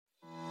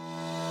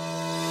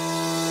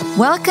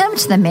Welcome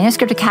to the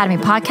Manuscript Academy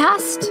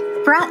podcast,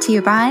 brought to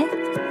you by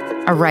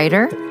a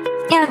writer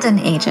and an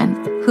agent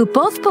who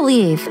both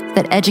believe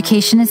that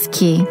education is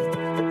key.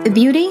 The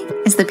beauty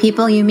is the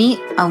people you meet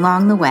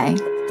along the way,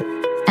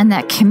 and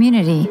that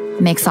community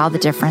makes all the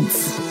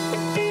difference.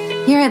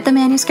 Here at the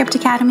Manuscript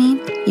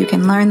Academy, you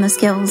can learn the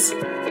skills,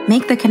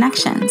 make the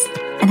connections,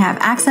 and have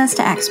access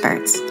to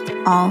experts,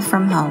 all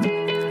from home.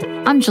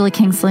 I'm Julie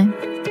Kingsley.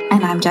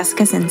 And I'm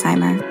Jessica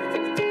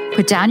Zinsheimer.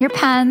 Put down your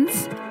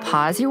pens,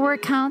 pause your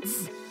word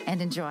counts,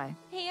 and enjoy.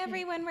 Hey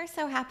everyone, we're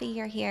so happy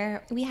you're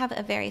here. We have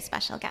a very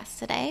special guest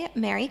today.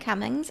 Mary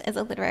Cummings is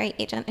a literary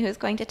agent who is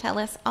going to tell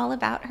us all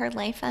about her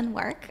life and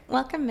work.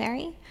 Welcome,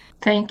 Mary.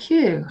 Thank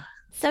you.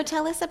 So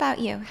tell us about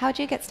you. How'd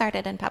you get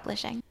started in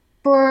publishing?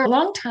 For a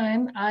long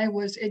time, I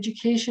was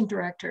education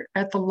director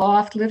at the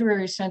Loft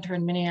Literary Center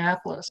in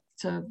Minneapolis.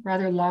 It's a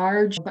rather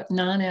large but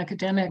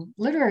non-academic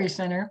literary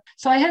center.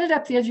 So I headed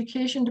up the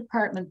education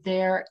department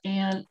there,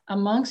 and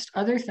amongst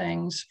other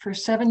things, for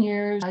 7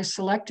 years, I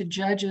selected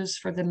judges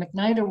for the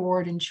McKnight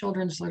Award in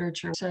children's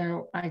literature.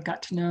 So I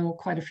got to know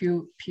quite a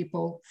few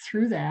people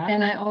through that.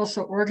 And I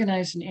also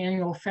organized an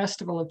annual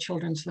festival of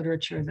children's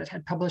literature that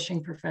had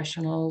publishing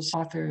professionals,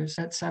 authors,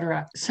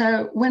 etc.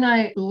 So when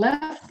I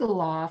left the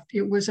Loft,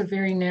 it was a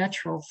very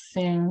natural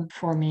thing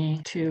for me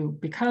to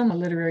become a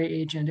literary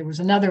agent. It was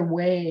another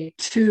way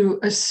to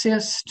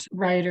assist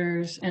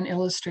writers and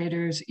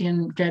illustrators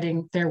in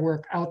getting their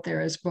work out there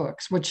as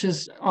books, which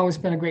has always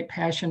been a great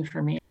passion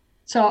for me.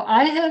 So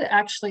I had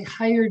actually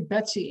hired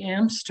Betsy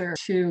Amster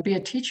to be a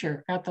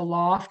teacher at the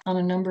Loft on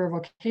a number of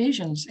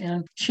occasions.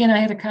 And she and I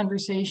had a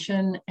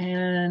conversation,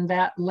 and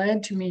that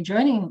led to me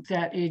joining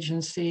that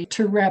agency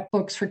to rep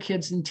books for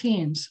kids and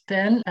teens.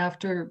 Then,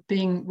 after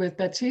being with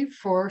Betsy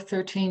for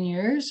 13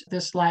 years,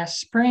 this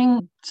last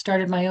spring,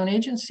 started my own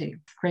agency,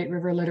 Great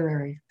River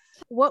Literary.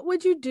 What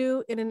would you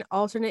do in an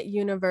alternate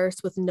universe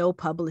with no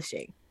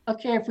publishing?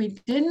 Okay, if we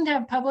didn't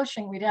have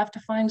publishing, we'd have to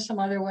find some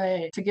other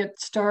way to get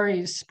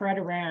stories spread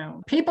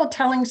around. People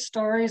telling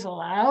stories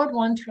aloud,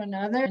 one to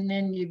another, and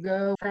then you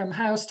go from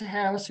house to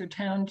house or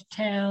town to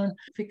town.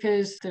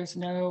 Because there's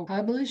no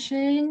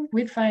publishing,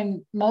 we'd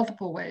find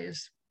multiple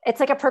ways. It's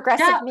like a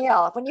progressive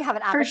meal when you have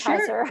an appetizer.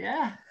 For sure.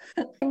 Yeah.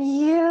 Can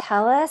you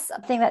tell us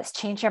something that's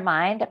changed your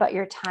mind about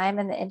your time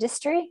in the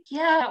industry?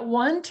 Yeah, at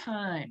one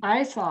time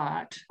I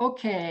thought,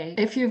 okay,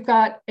 if you've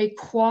got a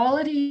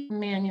quality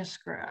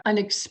manuscript, an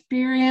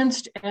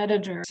experienced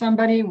editor,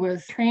 somebody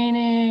with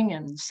training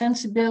and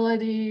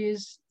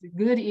sensibilities,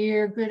 good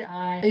ear, good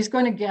eye, is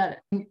going to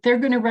get it. They're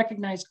going to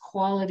recognize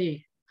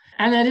quality.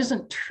 And that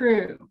isn't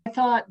true. I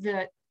thought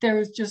that there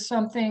was just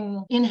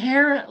something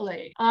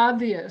inherently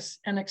obvious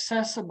and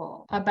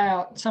accessible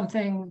about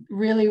something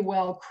really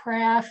well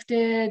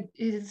crafted,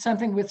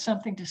 something with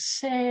something to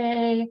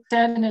say,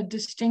 said in a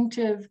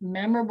distinctive,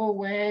 memorable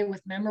way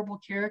with memorable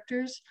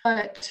characters.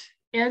 But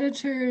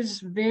editors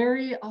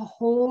vary a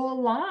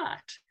whole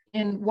lot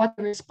in what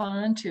they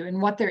respond to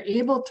and what they're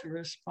able to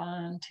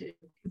respond to.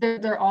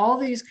 There are all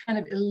these kind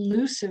of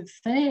elusive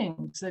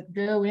things that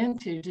go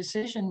into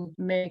decision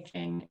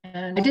making.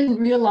 And I didn't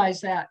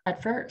realize that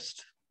at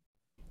first.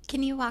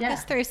 Can you walk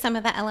us through some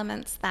of the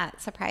elements that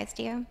surprised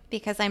you?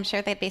 Because I'm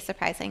sure they'd be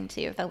surprising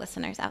to the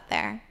listeners out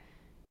there.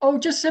 Oh,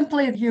 just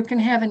simply you can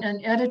have an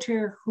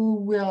editor who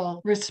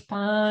will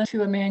respond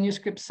to a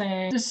manuscript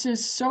saying, this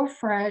is so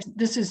fresh,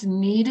 this is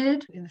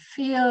needed in the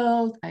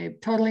field, I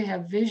totally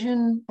have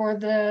vision for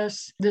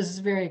this, this is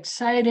very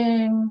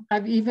exciting.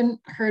 I've even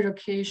heard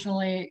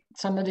occasionally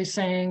somebody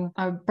saying,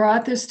 I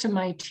brought this to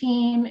my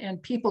team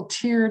and people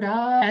teared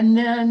up, and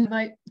then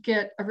might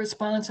get a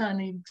response on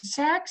the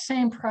exact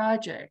same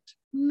project.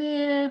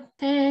 Meh,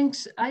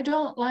 thanks. I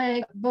don't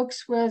like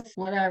books with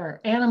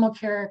whatever, animal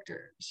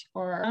characters,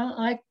 or I don't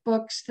like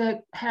books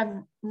that have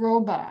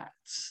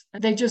robots.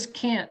 They just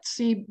can't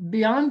see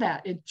beyond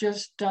that. It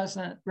just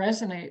doesn't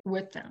resonate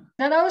with them.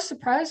 That always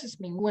surprises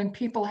me when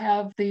people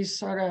have these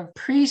sort of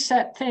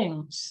preset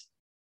things.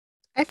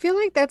 I feel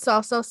like that's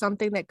also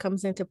something that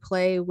comes into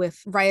play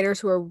with writers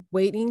who are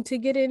waiting to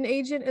get an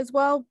agent as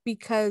well,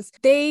 because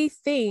they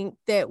think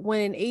that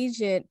when an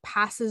agent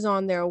passes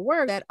on their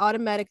work, that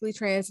automatically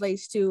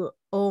translates to,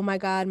 oh my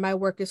God, my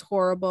work is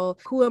horrible.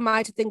 Who am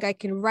I to think I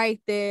can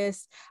write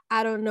this?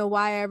 I don't know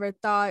why I ever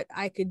thought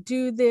I could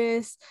do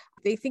this.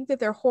 They think that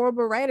they're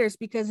horrible writers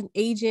because an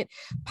agent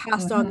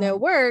passed on their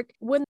work,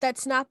 when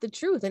that's not the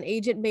truth. An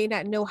agent may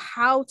not know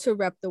how to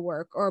rep the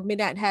work or may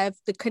not have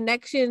the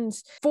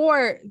connections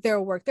for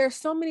their work. There are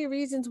so many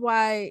reasons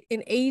why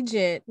an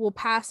agent will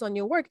pass on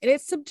your work, and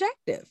it's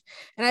subjective.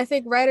 And I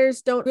think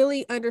writers don't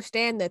really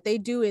understand that. They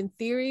do in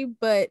theory,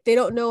 but they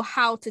don't know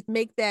how to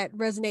make that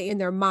resonate in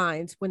their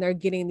minds when they're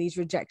getting these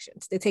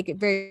rejections. They take it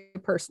very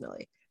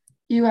personally.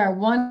 You are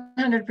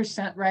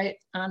 100% right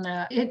on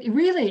that. It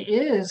really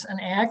is an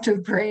act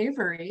of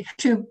bravery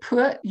to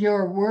put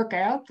your work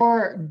out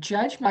for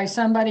judgment by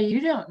somebody you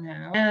don't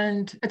know.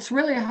 And it's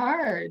really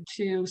hard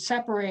to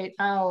separate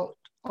out,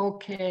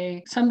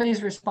 okay,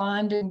 somebody's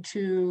responding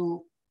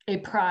to a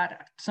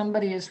product.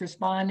 Somebody is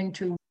responding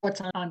to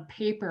what's on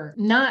paper,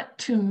 not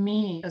to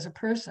me as a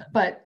person.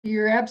 But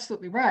you're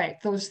absolutely right.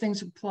 Those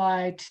things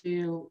apply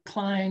to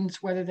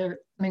clients, whether they're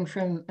coming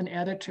from an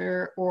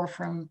editor or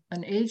from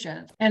an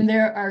agent. And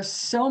there are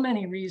so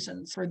many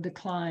reasons for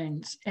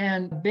declines.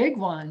 And a big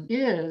one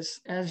is,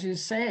 as you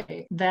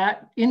say,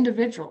 that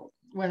individual,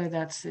 whether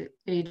that's the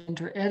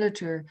agent or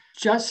editor,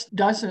 just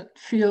doesn't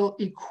feel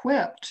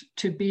equipped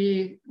to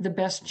be the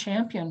best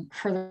champion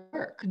for the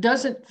work,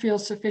 doesn't feel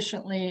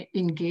sufficiently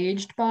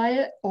engaged by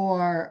it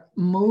or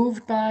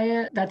moved by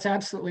it. That's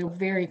absolutely a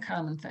very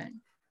common thing.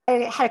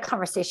 I had a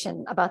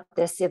conversation about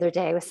this the other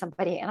day with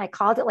somebody, and I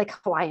called it like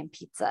Hawaiian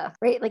pizza,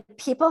 right? Like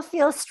people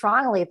feel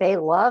strongly they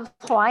love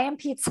Hawaiian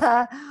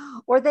pizza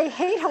or they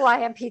hate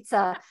Hawaiian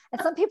pizza.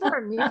 And some people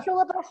are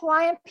neutral about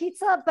Hawaiian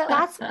pizza, but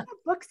that's what the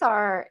books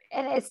are.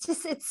 And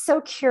it's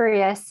so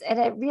curious. And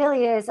it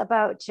really is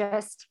about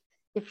just,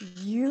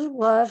 if you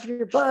love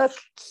your book,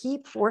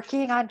 keep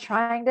working on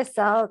trying to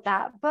sell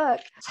that book.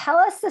 Tell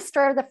us the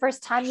story of the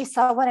first time you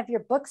saw one of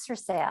your books for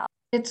sale.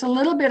 It's a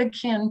little bit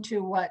akin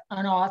to what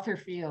an author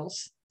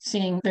feels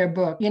seeing their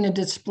book in a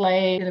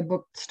display in a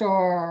bookstore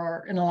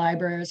or in a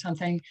library or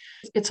something.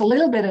 It's a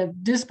little bit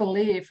of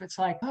disbelief. It's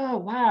like, oh,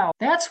 wow,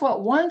 that's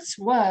what once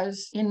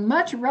was in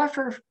much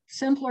rougher,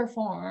 simpler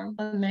form,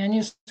 a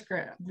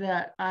manuscript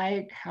that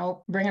I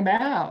helped bring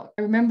about.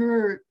 I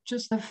remember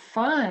just the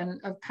fun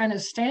of kind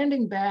of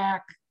standing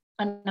back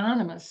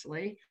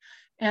anonymously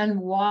and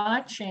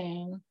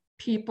watching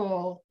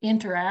people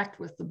interact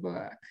with the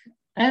book.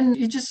 And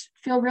you just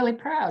feel really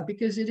proud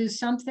because it is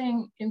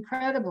something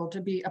incredible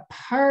to be a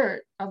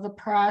part of the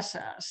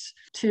process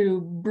to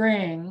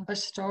bring a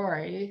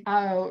story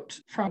out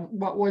from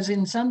what was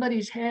in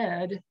somebody's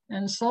head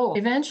and soul.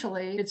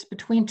 Eventually, it's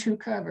between two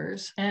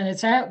covers and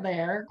it's out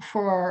there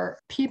for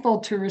people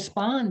to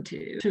respond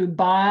to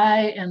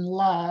buy and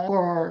love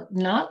or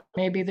not.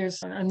 Maybe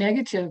there's a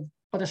negative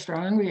but a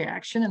strong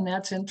reaction, and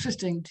that's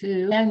interesting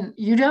too. And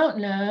you don't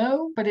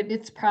know, but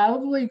it's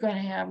probably going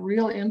to have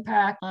real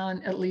impact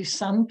on at least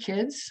some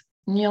kids.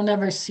 And you'll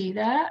never see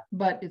that,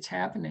 but it's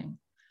happening.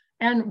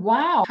 And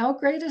wow, how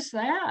great is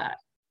that?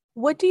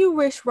 What do you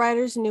wish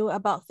writers knew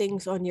about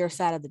things on your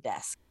side of the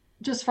desk?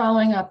 Just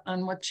following up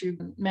on what you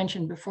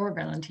mentioned before,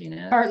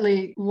 Valentina,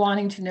 partly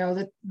wanting to know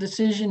that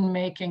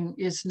decision-making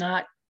is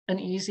not an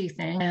easy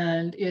thing,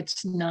 and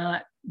it's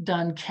not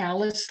done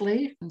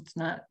callously. It's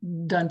not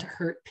done to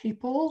hurt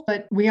people,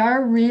 but we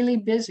are really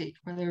busy,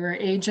 whether we're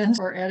agents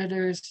or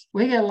editors.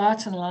 We get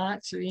lots and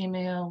lots of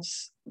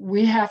emails.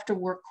 We have to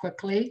work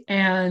quickly,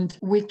 and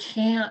we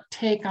can't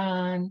take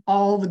on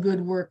all the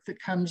good work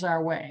that comes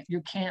our way.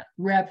 You can't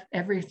rep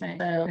everything.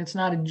 So it's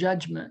not a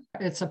judgment.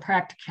 It's a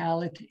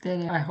practicality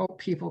that I hope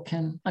people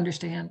can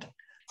understand.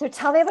 So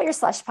tell me about your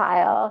slush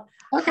pile.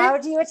 Okay. How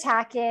do you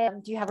attack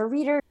it? Do you have a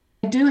reader?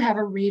 I do have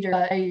a reader.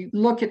 I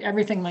look at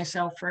everything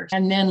myself first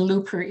and then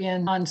loop her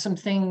in on some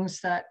things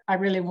that I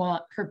really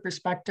want her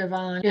perspective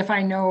on. If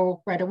I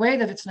know right away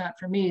that it's not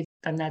for me,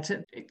 then that's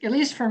it. At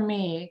least for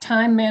me,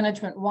 time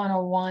management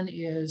 101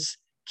 is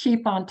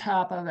keep on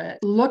top of it.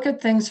 Look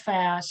at things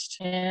fast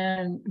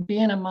and be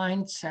in a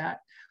mindset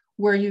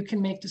where you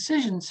can make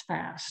decisions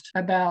fast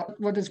about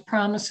what is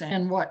promising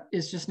and what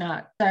is just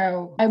not.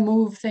 So I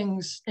move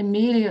things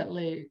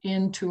immediately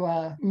into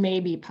a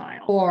maybe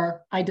pile,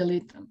 or I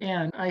delete them.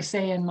 And I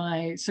say in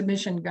my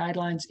submission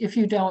guidelines, if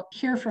you don't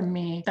hear from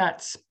me,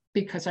 that's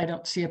because I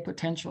don't see a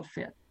potential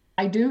fit.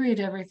 I do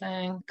read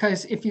everything,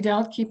 because if you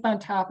don't keep on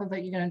top of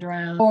it, you're going to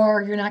drown,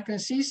 or you're not going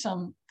to see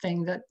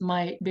something that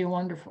might be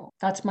wonderful.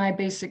 That's my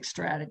basic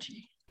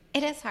strategy.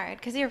 It is hard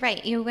because you're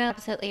right. You will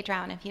absolutely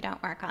drown if you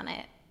don't work on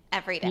it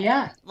every day.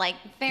 Yeah. Like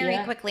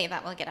very quickly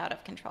that will get out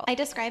of control. I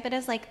describe it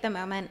as like the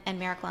moment in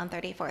Miracle on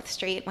 34th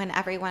Street when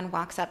everyone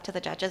walks up to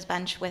the judge's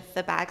bench with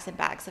the bags and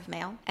bags of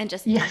mail and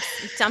just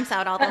dumps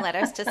out all the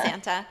letters to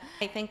Santa.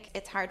 I think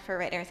it's hard for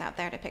writers out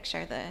there to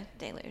picture the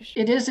deluge.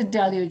 It is a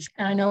deluge.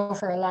 I know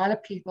for a lot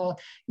of people,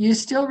 you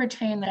still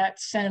retain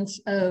that sense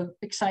of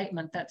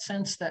excitement, that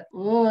sense that,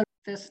 oh,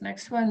 this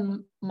next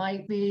one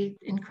might be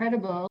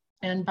incredible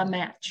and a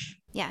match.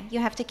 Yeah, you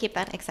have to keep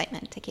that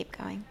excitement to keep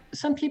going.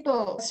 Some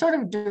people sort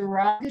of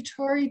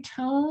derogatory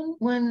tone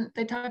when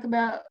they talk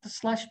about the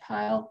slush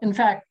pile. In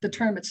fact, the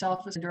term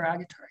itself is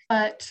derogatory,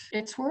 but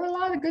it's where a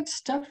lot of good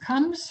stuff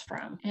comes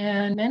from.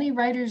 And many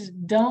writers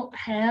don't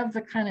have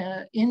the kind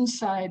of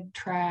inside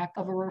track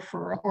of a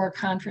referral or a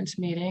conference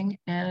meeting.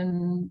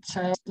 And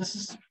so this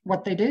is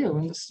what they do,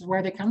 and this is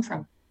where they come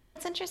from.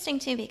 It's interesting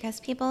too,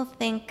 because people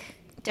think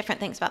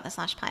different things about the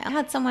slush pile. I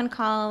had someone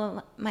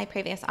call my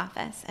previous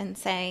office and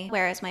say,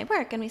 where is my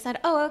work? And we said,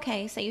 oh,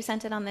 okay, so you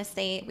sent it on this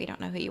date. We don't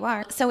know who you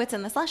are. So it's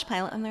in the slush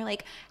pile. And they're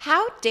like,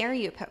 how dare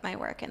you put my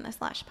work in the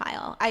slush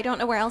pile? I don't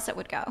know where else it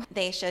would go.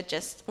 They should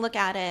just look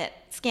at it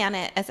scan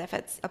it as if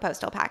it's a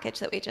postal package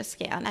that we just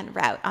scan and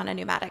route on a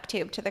pneumatic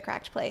tube to the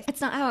correct place. It's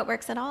not how it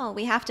works at all.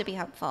 We have to be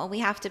hopeful. We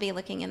have to be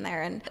looking in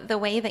there. And the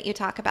way that you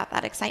talk about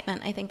that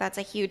excitement, I think that's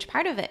a huge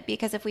part of it,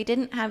 because if we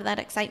didn't have that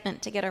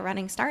excitement to get a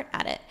running start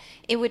at it,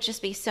 it would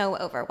just be so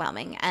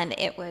overwhelming, and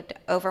it would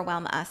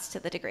overwhelm us to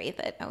the degree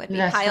that it would be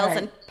piles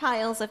and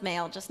piles of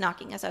mail just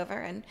knocking us over.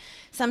 And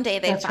someday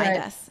they'd find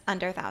us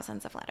under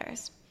thousands of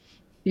letters.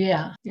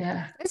 Yeah.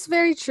 It's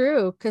very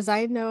true, because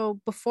I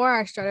know before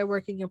I started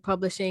working in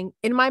publishing,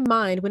 in my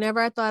mind, whenever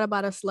I thought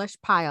about a slush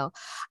pile,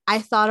 I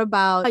thought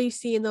about how you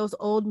see in those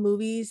old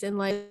movies in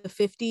like the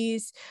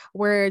 50s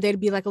where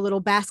there'd be like a little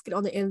basket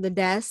on the end of the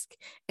desk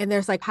and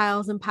there's like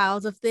piles and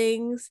piles of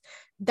things.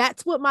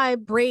 That's what my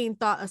brain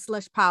thought a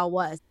slush pile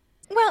was.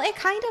 Well, it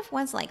kind of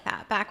was like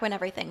that back when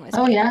everything was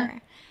paper. Yeah.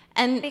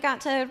 And we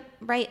got to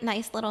write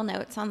nice little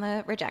notes on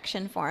the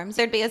rejection forms.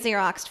 There'd be a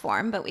Xeroxed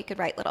form, but we could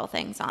write little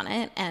things on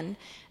it. And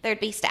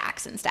there'd be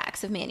stacks and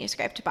stacks of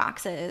manuscript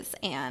boxes.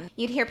 And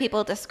you'd hear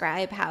people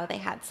describe how they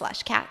had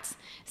slush cats.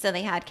 So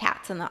they had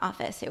cats in the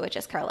office who would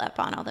just curl up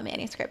on all the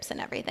manuscripts and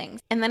everything.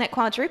 And then it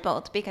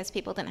quadrupled because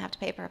people didn't have to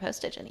pay for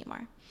postage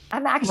anymore.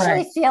 I'm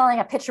actually feeling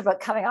a picture book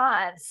coming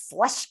on.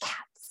 Slush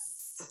cats.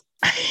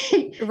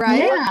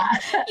 Right?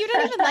 Yeah. You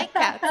don't even like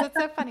cats. That's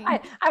so funny.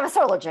 I'm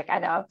so allergic, I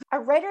know. A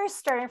writer is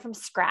starting from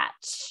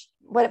scratch.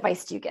 What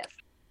advice do you give?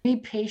 Be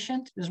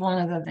patient is one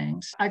of the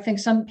things. I think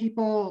some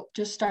people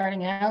just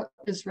starting out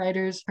as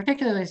writers,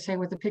 particularly say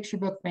with a picture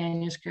book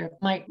manuscript,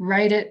 might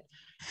write it,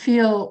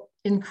 feel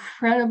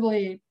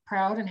incredibly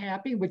proud and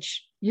happy,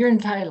 which you're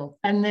entitled.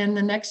 And then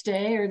the next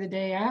day or the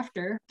day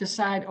after,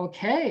 decide,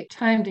 okay,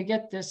 time to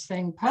get this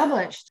thing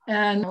published.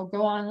 And I'll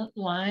go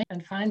online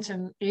and find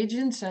some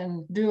agents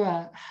and do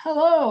a,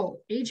 hello,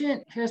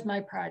 agent, here's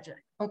my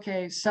project.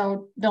 Okay,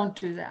 so don't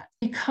do that.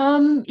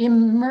 Become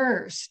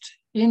immersed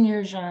in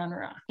your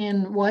genre,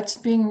 in what's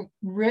being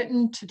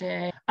written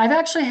today. I've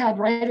actually had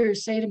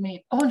writers say to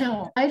me, oh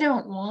no, I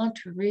don't want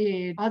to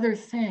read other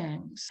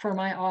things for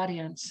my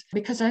audience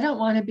because I don't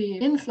want to be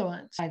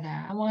influenced by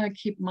that. I want to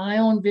keep my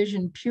own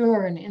vision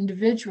pure and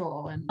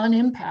individual and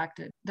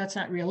unimpacted. That's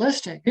not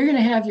realistic. You're going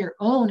to have your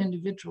own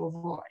individual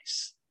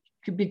voice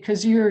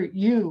because you're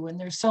you, and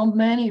there's so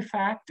many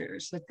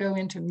factors that go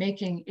into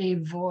making a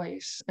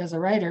voice as a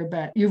writer,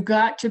 but you've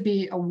got to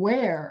be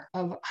aware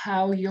of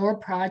how your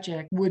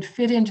project would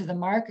fit into the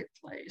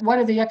marketplace. What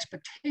are the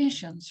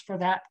expectations for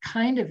that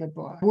kind of a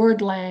book?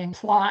 Word lang,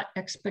 plot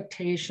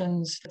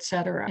expectations,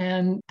 etc.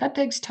 And that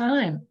takes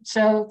time.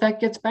 So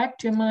that gets back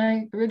to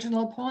my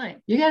original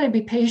point. You got to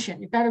be patient.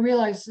 You've got to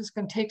realize this is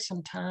going to take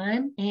some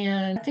time,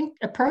 and I think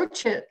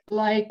approach it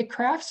like a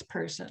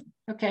craftsperson.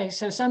 Okay,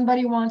 so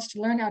somebody wants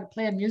to learn how to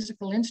play a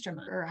musical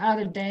instrument or how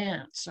to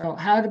dance or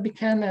how to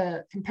become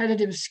a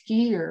competitive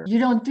skier. You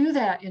don't do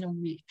that in a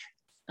week.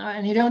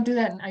 And you don't do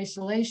that in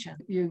isolation.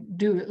 You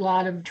do a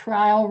lot of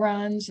trial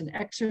runs and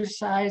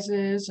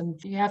exercises,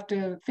 and you have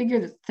to figure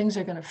that things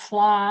are going to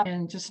flop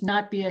and just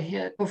not be a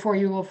hit before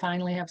you will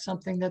finally have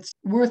something that's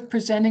worth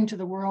presenting to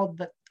the world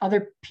that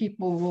other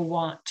people will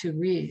want to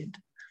read.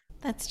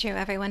 That's true.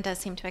 Everyone does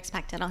seem to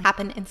expect it'll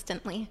happen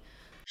instantly.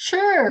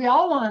 Sure, we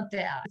all want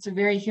that. It's a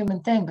very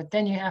human thing, but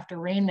then you have to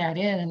rein that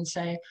in and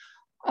say,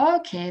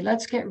 okay,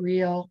 let's get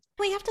real.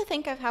 We have to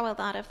think of how a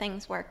lot of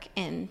things work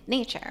in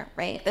nature,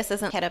 right? This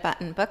isn't hit a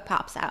button, book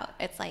pops out.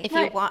 It's like, if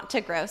you want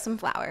to grow some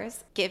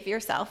flowers, give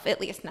yourself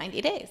at least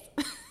 90 days.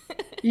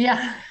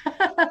 Yeah.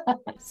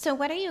 So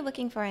what are you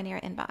looking for in your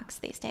inbox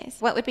these days?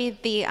 What would be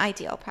the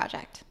ideal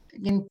project?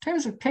 In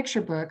terms of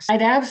picture books,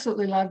 I'd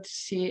absolutely love to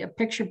see a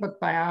picture book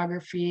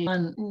biography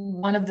on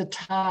one of the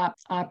top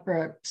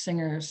opera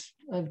singers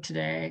of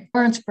today.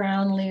 Lawrence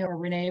Brownlee or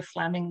Renee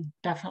Fleming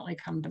definitely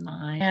come to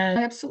mind. And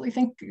I absolutely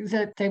think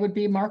that they would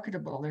be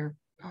marketable. There are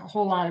a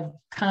whole lot of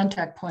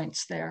contact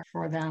points there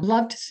for them.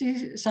 Love to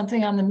see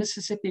something on the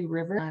Mississippi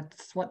River.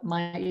 That's what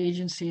my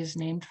agency is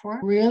named for.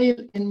 Really,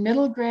 in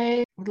middle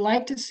grade, would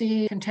like to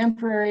see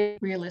contemporary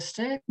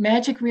realistic.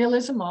 Magic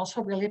realism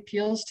also really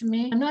appeals to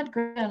me. I'm not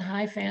great on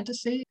high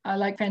fantasy. I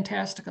like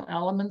fantastical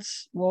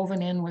elements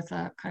woven in with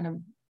a kind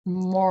of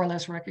more or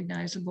less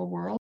recognizable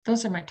world.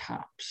 Those are my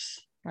tops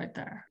right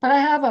there. But I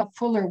have a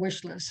fuller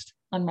wish list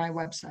on my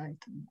website.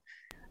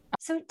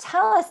 So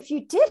tell us, if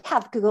you did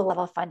have Google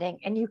level funding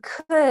and you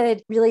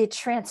could really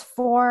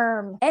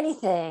transform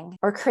anything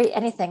or create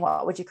anything,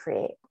 what would you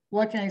create?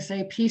 What can I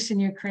say? Peace in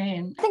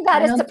Ukraine. I think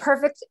that is the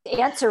perfect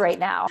answer right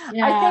now.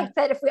 Yeah. I think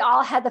that if we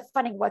all had the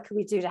funding, what could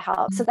we do to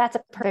help? So that's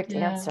a perfect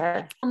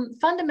answer.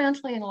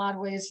 Fundamentally, in a lot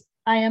of ways,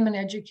 I am an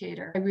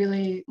educator. I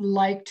really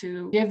like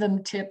to give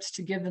them tips,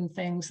 to give them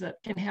things that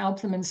can help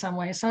them in some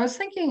way. So I was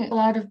thinking a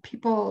lot of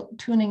people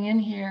tuning in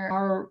here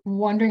are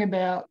wondering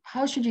about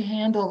how should you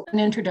handle an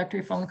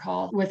introductory phone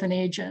call with an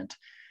agent?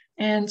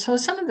 And so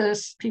some of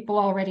this people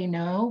already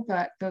know,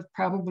 but there's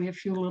probably a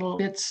few little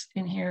bits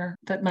in here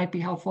that might be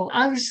helpful.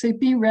 Obviously,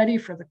 be ready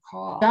for the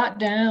call. Jot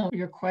down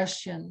your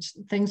questions,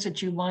 things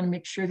that you want to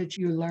make sure that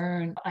you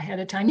learn ahead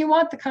of time. You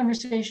want the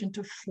conversation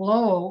to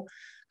flow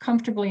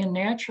comfortably and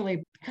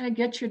naturally, kind of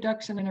get your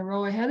ducks in a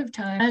row ahead of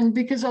time. And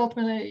because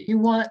ultimately you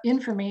want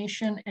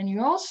information, and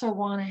you also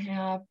want to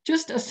have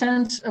just a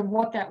sense of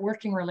what that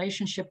working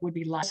relationship would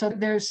be like. So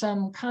there's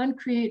some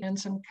concrete and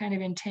some kind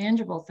of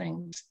intangible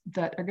things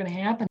that are going to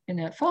happen in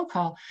that phone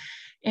call.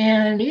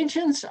 And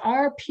agents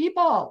are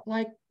people,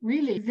 like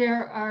really,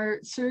 there are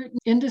certain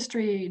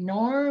industry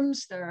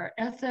norms, there are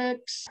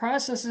ethics,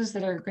 processes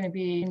that are going to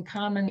be in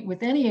common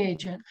with any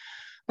agent.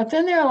 But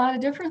then there are a lot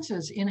of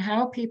differences in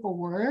how people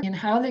work, in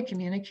how they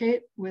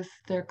communicate with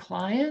their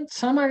clients.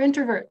 Some are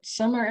introverts,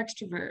 some are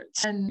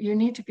extroverts, and you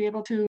need to be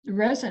able to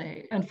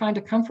resonate and find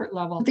a comfort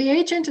level. The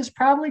agent is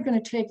probably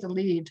going to take the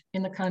lead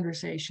in the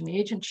conversation. The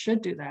agent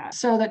should do that,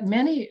 so that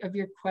many of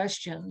your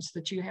questions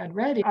that you had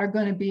ready are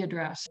going to be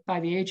addressed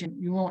by the agent.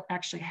 You won't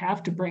actually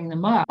have to bring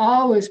them up.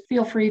 Always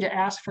feel free to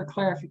ask for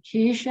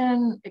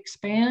clarification,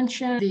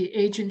 expansion. The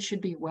agent should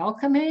be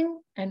welcoming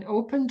and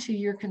open to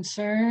your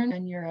concern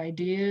and your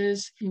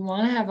ideas. You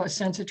want to have a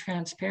sense of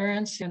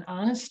transparency and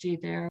honesty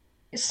there.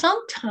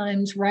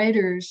 Sometimes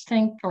writers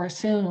think or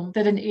assume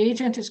that an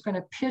agent is going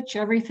to pitch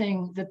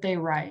everything that they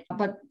write,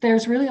 but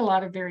there's really a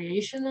lot of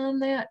variation on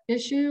that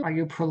issue. Are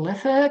you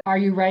prolific? Are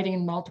you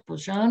writing multiple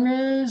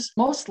genres?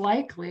 Most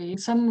likely,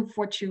 some of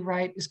what you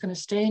write is going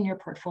to stay in your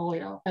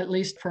portfolio, at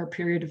least for a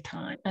period of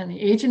time. And the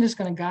agent is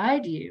going to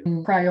guide you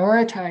in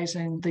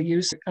prioritizing the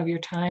use of your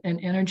time and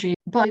energy.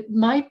 But it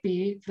might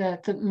be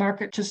that the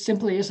market just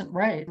simply isn't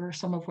right for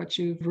some of what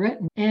you've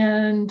written.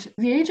 And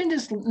the agent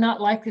is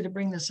not likely to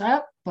bring this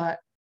up, but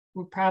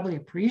would probably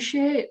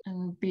appreciate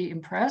and be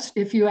impressed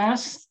if you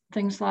ask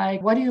things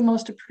like, what do you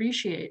most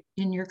appreciate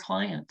in your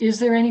client? Is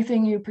there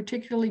anything you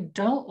particularly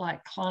don't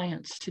like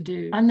clients to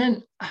do? And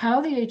then how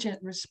the agent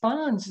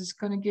responds is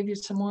going to give you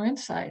some more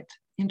insight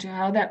into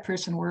how that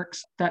person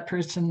works, that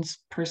person's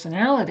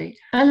personality.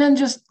 And then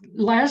just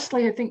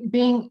lastly, I think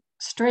being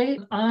straight,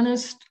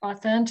 honest,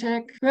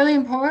 authentic, really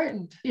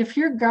important. If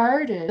you're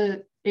guarded,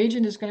 the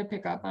agent is going to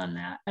pick up on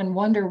that and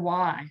wonder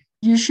why.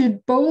 You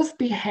should both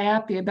be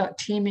happy about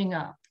teaming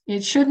up.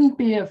 It shouldn't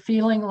be a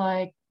feeling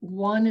like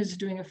one is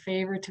doing a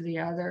favor to the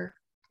other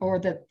or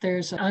that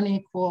there's an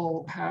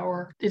unequal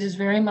power. It is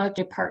very much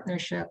a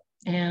partnership,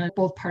 and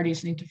both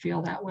parties need to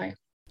feel that way.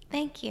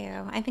 Thank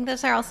you. I think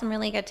those are all some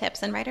really good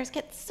tips, and writers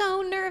get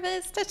so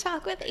nervous to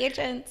talk with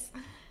agents.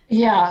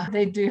 Yeah,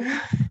 they do.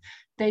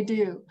 They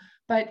do.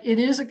 But it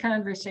is a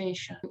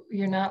conversation.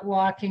 You're not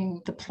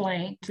walking the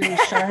plank to a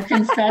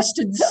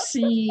shark-infested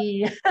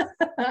sea.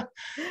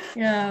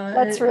 Yeah,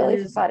 that's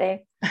really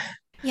funny.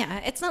 Yeah,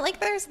 it's not like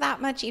there's that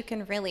much you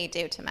can really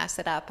do to mess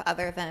it up,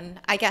 other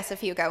than, I guess,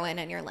 if you go in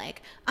and you're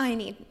like, I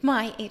need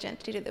my agent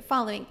to do the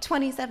following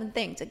 27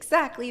 things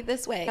exactly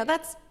this way. Now,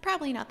 that's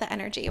probably not the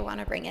energy you want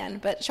to bring in,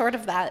 but short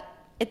of that,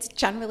 it's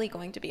generally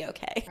going to be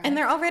okay. Right. And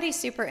they're already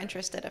super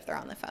interested if they're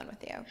on the phone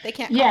with you. They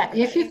can't. Yeah,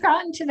 if you've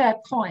gotten to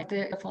that point,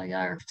 they definitely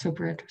are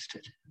super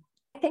interested.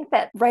 I think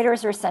that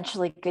writers are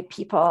essentially good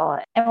people,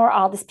 and we're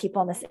all just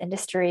people in this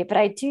industry. But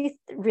I do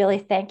really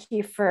thank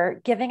you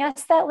for giving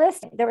us that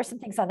list. There were some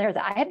things on there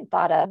that I hadn't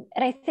thought of.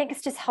 And I think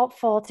it's just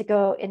helpful to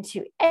go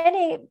into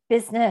any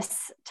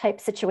business type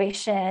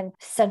situation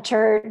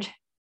centered,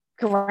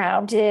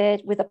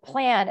 grounded, with a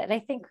plan. And I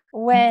think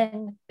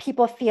when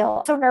people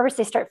feel so nervous,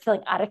 they start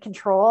feeling out of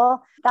control.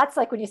 That's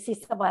like when you see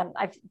someone,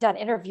 I've done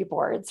interview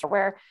boards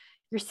where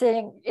you're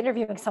sitting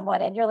interviewing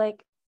someone and you're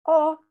like,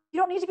 oh, you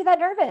don't need to be that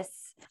nervous.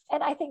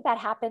 And I think that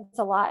happens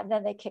a lot. And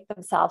then they kick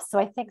themselves. So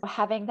I think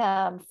having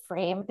them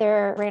frame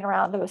their brain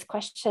around those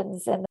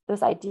questions and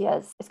those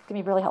ideas is going to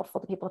be really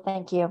helpful to people.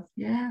 Thank you.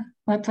 Yeah,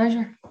 my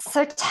pleasure.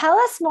 So tell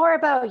us more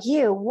about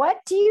you. What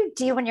do you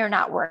do when you're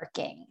not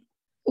working?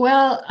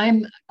 Well,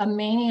 I'm a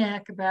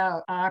maniac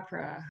about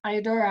opera. I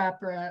adore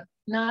opera,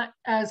 not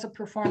as a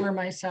performer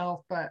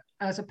myself, but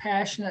as a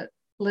passionate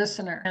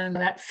listener. And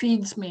that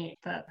feeds me,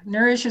 that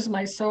nourishes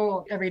my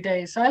soul every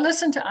day. So I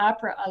listen to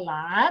opera a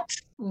lot,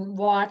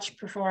 watch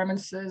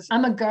performances.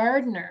 I'm a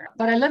gardener,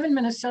 but I live in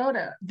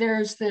Minnesota.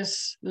 There's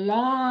this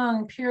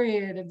long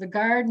period of the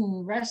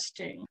garden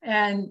resting.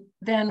 And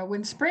then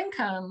when spring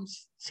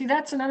comes, see,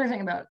 that's another thing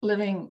about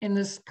living in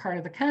this part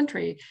of the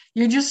country.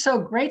 You're just so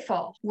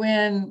grateful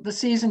when the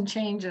season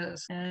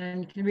changes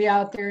and you can be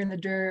out there in the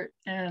dirt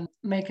and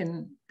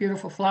making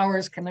beautiful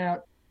flowers come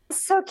out.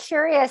 So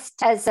curious,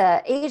 as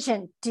an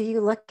agent, do you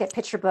look at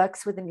picture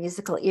books with a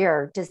musical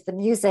ear? Does the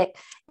music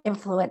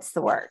influence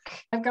the work?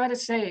 I've got to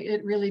say,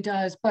 it really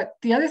does. But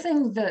the other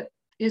thing that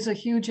is a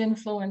huge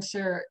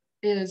influencer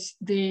is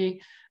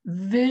the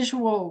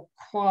visual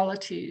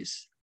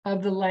qualities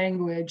of the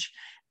language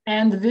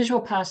and the visual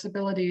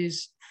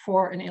possibilities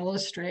for an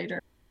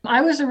illustrator.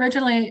 I was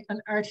originally an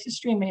art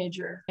history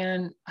major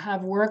and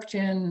have worked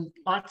in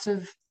lots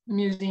of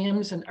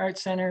museums and art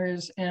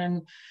centers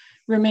and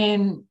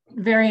remain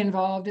very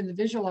involved in the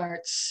visual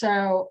arts.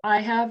 So I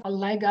have a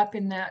leg up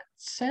in that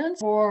sense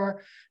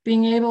for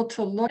being able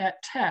to look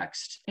at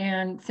text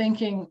and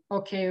thinking,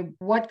 okay,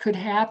 what could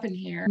happen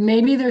here?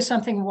 Maybe there's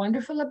something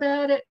wonderful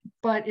about it,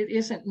 but it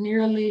isn't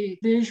nearly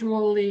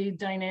visually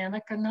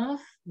dynamic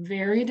enough,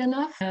 varied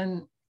enough.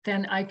 And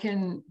then I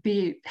can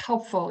be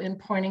helpful in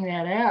pointing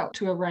that out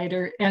to a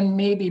writer and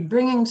maybe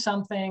bringing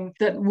something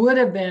that would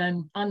have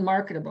been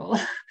unmarketable,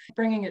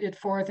 bringing it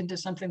forth into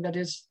something that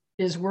is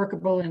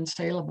workable and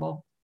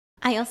saleable.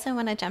 I also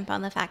want to jump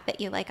on the fact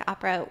that you like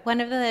opera. One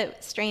of the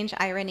strange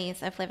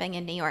ironies of living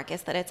in New York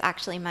is that it's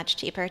actually much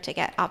cheaper to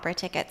get opera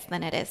tickets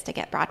than it is to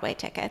get Broadway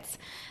tickets.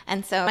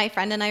 And so my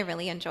friend and I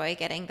really enjoy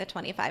getting the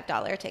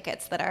 $25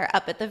 tickets that are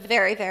up at the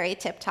very, very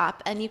tip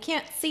top. And you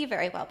can't see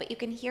very well, but you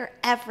can hear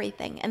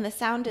everything. And the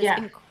sound is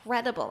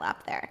incredible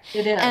up there.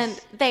 It is. And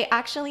they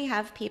actually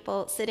have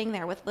people sitting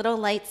there with little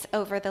lights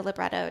over the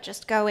libretto,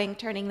 just going,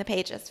 turning the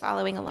pages,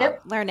 following along,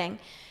 learning.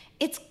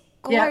 It's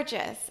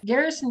gorgeous. Yeah.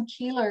 Garrison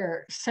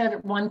Keillor said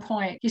at one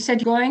point, he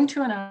said, going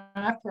to an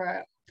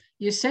opera,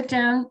 you sit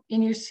down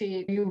in your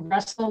seat, you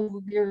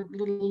rustle your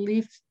little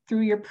leaf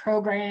through your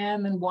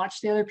program and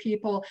watch the other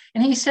people.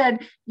 And he said,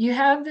 you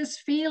have this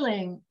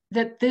feeling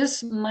that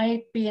this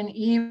might be an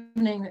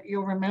evening that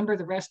you'll remember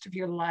the rest of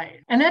your life.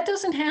 And that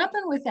doesn't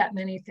happen with that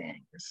many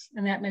things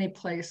in that many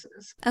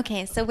places.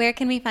 Okay, so where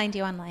can we find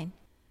you online?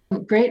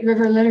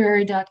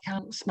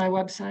 GreatRiverLiterary.com is my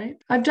website.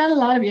 I've done a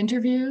lot of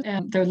interviews,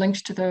 and there are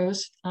links to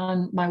those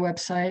on my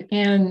website.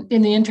 And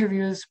in the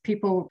interviews,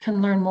 people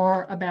can learn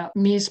more about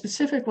me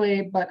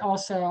specifically, but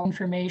also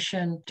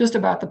information just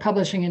about the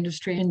publishing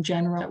industry in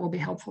general that will be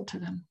helpful to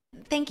them.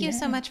 Thank you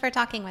so much for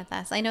talking with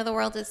us. I know the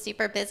world is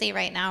super busy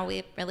right now.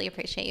 We really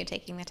appreciate you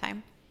taking the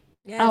time.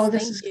 Yes,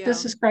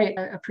 this is great.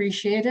 I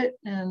appreciate it.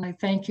 And I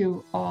thank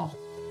you all.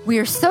 We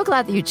are so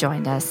glad that you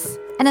joined us.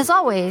 And as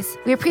always,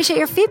 we appreciate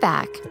your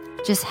feedback.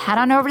 Just head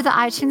on over to the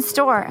iTunes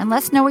store and let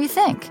us know what you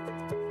think.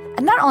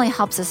 It not only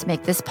helps us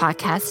make this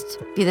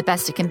podcast be the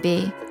best it can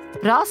be,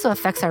 but it also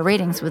affects our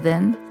ratings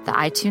within the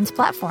iTunes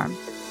platform.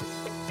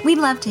 We'd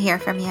love to hear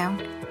from you.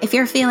 If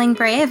you're feeling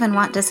brave and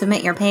want to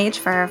submit your page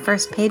for our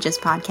First Pages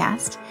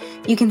podcast,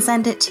 you can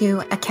send it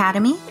to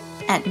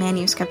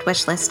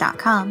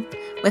academy@manuscriptwishlist.com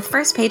with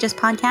First Pages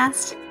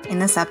podcast in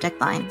the subject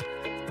line.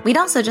 We'd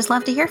also just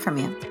love to hear from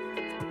you.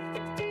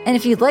 And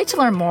if you'd like to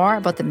learn more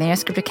about the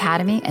Manuscript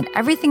Academy and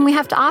everything we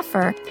have to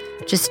offer,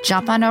 just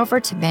jump on over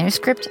to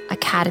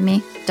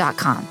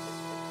manuscriptacademy.com.